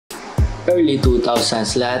Early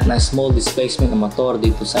 2000s, lahat ng small displacement na motor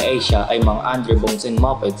dito sa Asia ay mga underbones and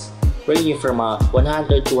mopeds, ranging from 100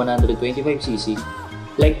 to 125cc.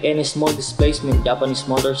 Like any small displacement Japanese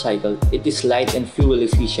motorcycle, it is light and fuel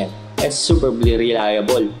efficient and superbly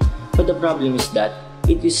reliable. But the problem is that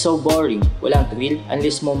it is so boring, walang thrill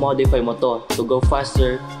unless mo modify mo to go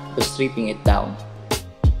faster by stripping it down.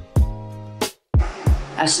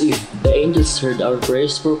 As if the angels heard our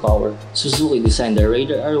prayers for power, Suzuki designed the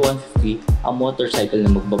Raider R150, a motorcycle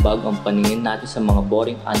na magbabago ang paningin natin sa mga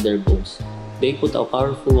boring underbones. They put a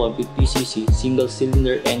powerful 150cc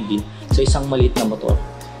single-cylinder engine sa isang maliit na motor.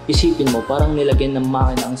 Isipin mo, parang nilagyan ng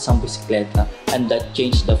makina ang isang bisikleta, and that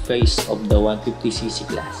changed the face of the 150cc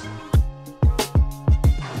class.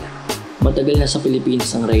 Matagal na sa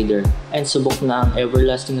Pilipinas ang Raider, and subok na ang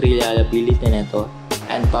everlasting reliability nito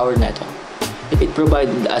and power nito. It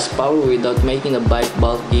provided us power without making the bike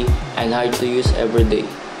bulky and hard to use every day.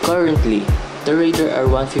 Currently, the Raider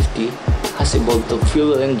R150 has evolved to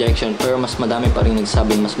fuel injection, pero mas madami pa rin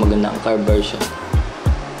nagsabing mas maganda ang carb version.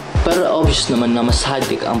 Pero obvious naman na mas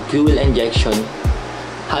high-tech ang fuel injection.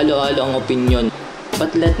 Halo-halo ang opinion, but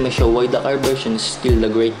let me show why the carb version is still the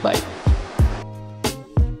great bike.